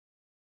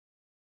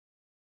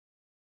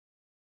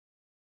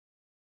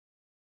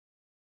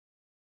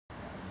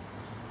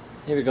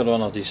Here we got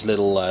one of these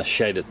little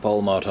shaded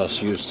pole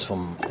motors used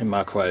in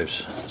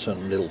microwaves,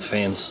 certain little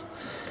fans.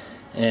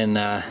 And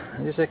I'm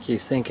just actually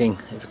thinking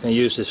if I can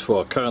use this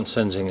for current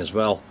sensing as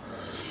well.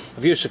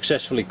 I've used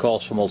successfully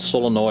coils from old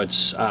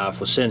solenoids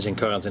for sensing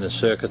current in a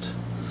circuit.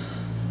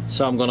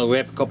 So I'm going to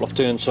wrap a couple of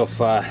turns of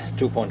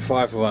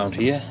 2.5 around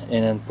here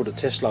and then put a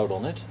test load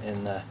on it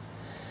and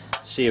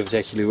see if it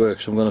actually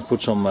works. I'm going to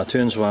put some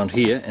turns around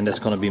here, and that's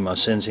going to be my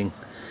sensing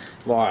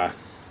wire,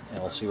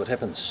 and we'll see what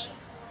happens.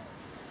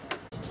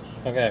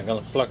 Okay, I'm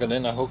going to plug it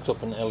in. I hooked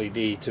up an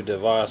LED to the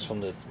wires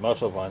from the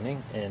motor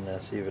winding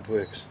and see if it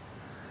works.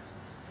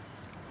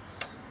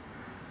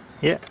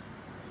 Yeah,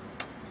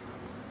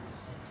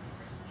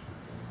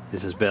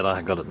 this is better.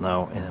 I got it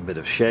now in a bit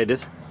of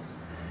shaded.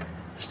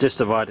 It's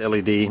just a white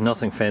LED,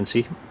 nothing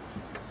fancy.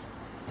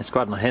 It's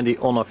quite a handy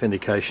on-off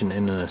indication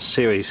in a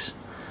series,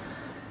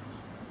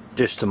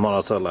 just to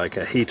monitor like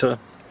a heater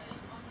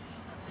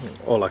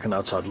or like an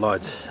outside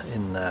light,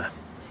 in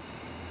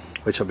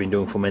which I've been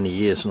doing for many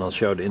years, and I'll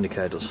show the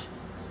indicators.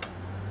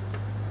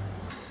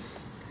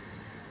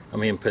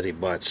 I'm in pretty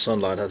bright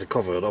sunlight. I had to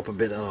cover it up a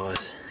bit, otherwise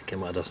the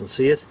camera doesn't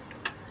see it.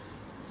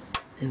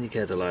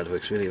 Indicator light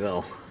works really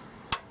well.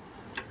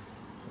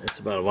 It's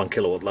about a 1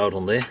 kilowatt load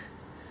on there.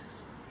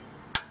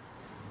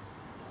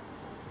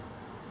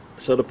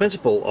 So the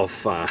principle of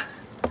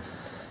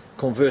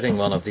converting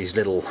one of these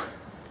little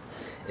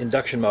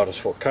induction motors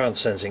for current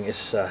sensing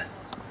is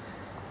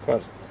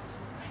quite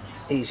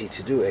easy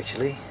to do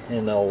actually,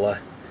 and I'll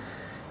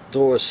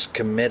draw a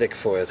schematic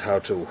for it, how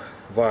to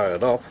wire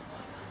it up,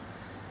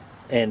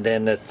 and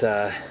then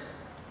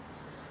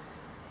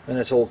when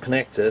it's all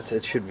connected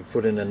it should be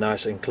put in a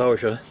nice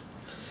enclosure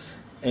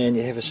and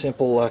you have a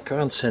simple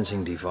current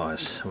sensing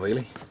device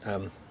really.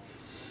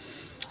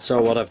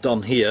 So what I've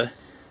done here,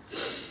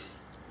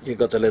 you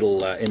got the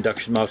little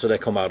induction motor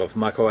that come out of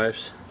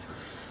microwaves.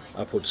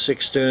 I put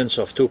 6 turns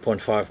of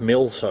 2.5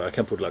 mil, so I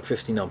can put like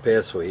 15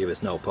 amperes through here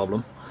with no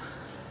problem.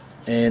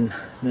 And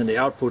then the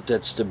output,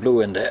 that's the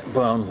blue and the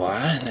brown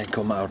wire, they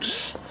come out.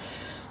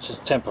 It's a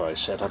temporary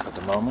setup at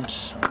the moment,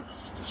 so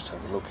just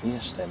have a look here,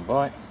 stand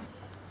by.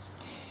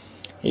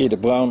 Here the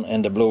brown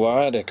and the blue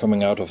wire, they're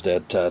coming out of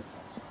that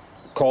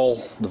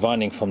coil, the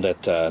winding from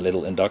that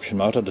little induction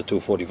motor, the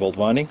 240 volt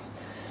winding.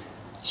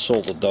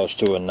 Soldered those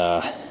to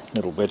a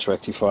little bridge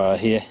rectifier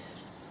here,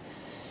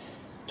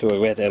 to a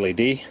red LED.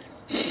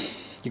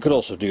 You could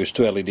also use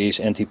 2 LEDs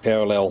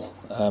anti-parallel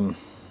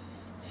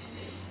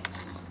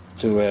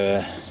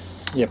to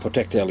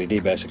protect the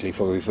LED basically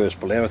for reverse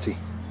polarity.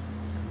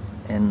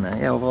 And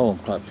yeah, overall I'm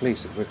quite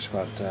pleased. It works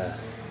quite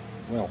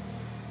well.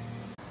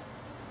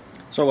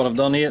 So what I've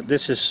done here,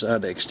 this is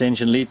the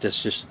extension lead.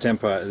 That's just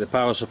the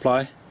power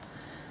supply.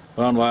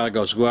 Brown wire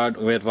goes out,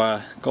 red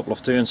wire, a couple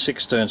of turns,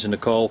 6 turns in the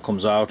coil,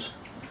 comes out,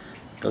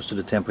 goes to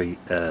the temporary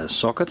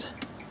socket.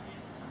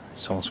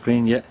 It's on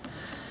screen, yeah.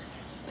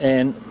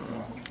 And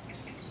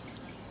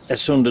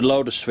as soon as the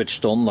load is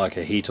switched on, like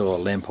a heater or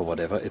a lamp or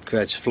whatever, it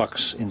creates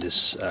flux in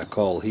this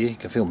coil here. You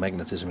can feel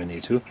magnetism in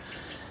here too.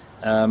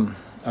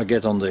 I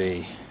get on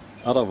the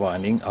other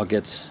winding, I'll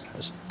get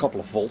a couple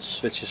of volts,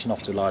 switches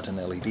enough to light an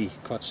LED.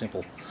 Quite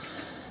simple.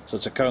 So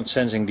it's a current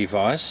sensing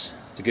device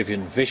to give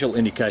you a visual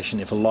indication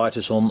if a light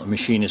is on, a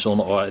machine is on,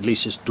 or at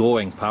least it's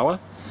drawing power.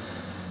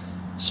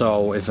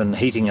 So if a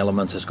heating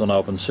element has gone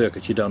open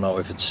circuit, you don't know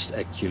if it's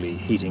actually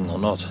heating or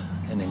not.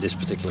 And in this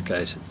particular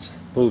case it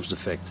proves the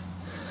fact.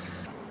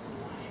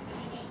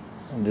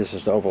 And this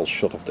is the overall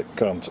shot of the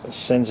current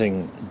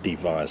sensing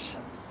device.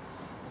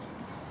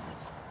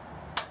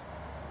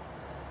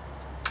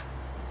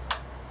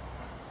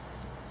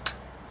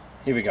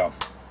 Here we go.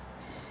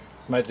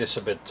 Made this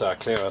a bit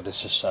clearer.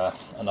 This is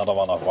another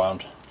one I've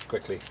wound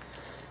quickly.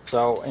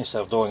 So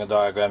instead of drawing a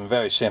diagram,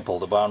 very simple.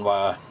 The brown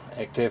wire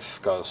active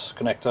goes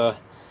connector.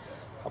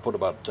 I put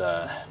about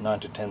 9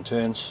 to 10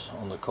 turns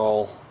on the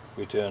coil,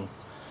 return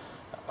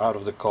out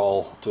of the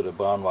coil to the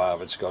brown wire,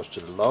 which goes to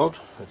the load,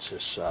 which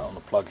is on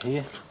the plug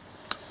here.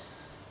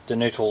 The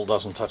neutral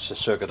doesn't touch the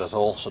circuit at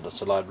all, so that's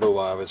the light blue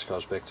wire which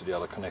goes back to the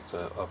other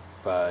connector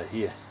up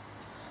here.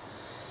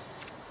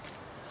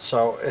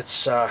 So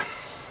it's a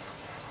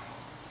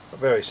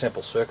very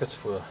simple circuit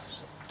for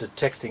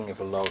detecting if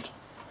a load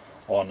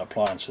or an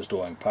appliance is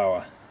drawing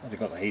power. I've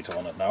got a heater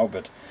on it now,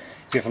 but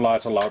if you have a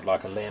lighter load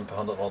like a lamp, a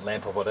 100 watt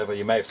lamp or whatever,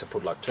 you may have to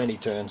put like 20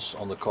 turns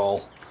on the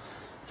coil.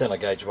 Thinner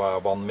gauge wire,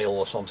 1 mil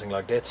or something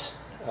like that.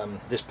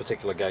 This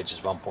particular gauge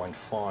is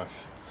 1.5.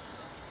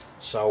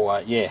 So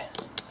yeah,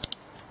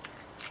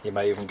 you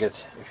may even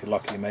get, if you're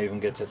lucky, you may even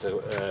get that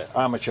the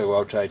armature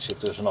rotates if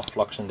there's enough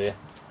flux in there.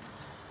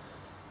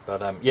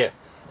 But yeah,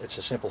 it's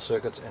a simple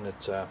circuit, and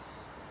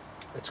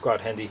it's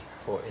quite handy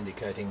for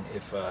indicating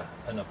if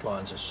an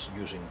appliance is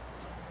using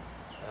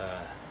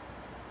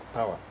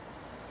power.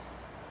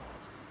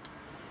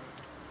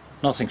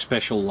 Nothing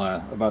special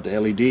about the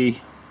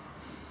LED.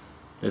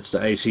 That's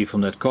the AC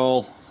from that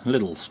coil. A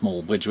little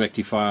small bridge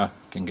rectifier,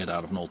 can get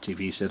out of an old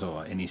TV set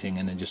or anything,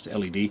 and then just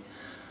LED.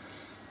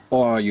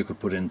 Or you could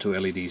put in 2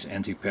 LEDs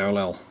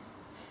anti-parallel.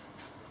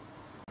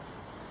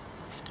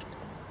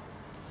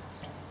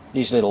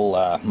 These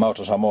little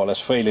motors are more or less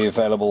freely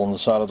available on the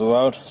side of the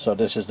road. So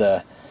this is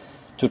the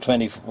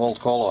 220 volt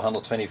coil or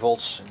 120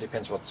 volts, it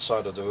depends what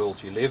side of the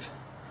world you live.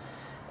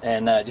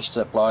 And just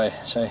apply,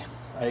 say,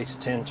 8,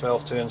 10,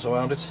 12 turns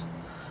around it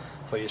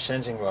for your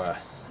sensing wire,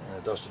 and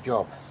it does the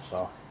job.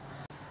 So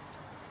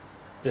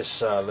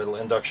this little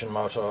induction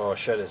motor or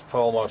shaded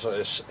pole motor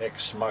is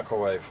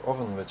ex-microwave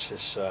oven, which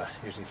is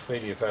usually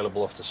freely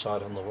available off the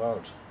side on the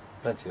road.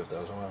 Plenty of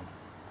those around.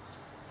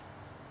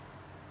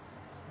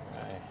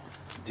 Okay.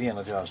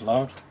 De-energize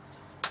load,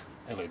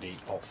 LED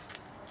off.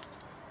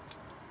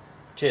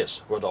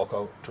 Cheers,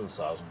 Rodolco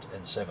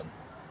 2007.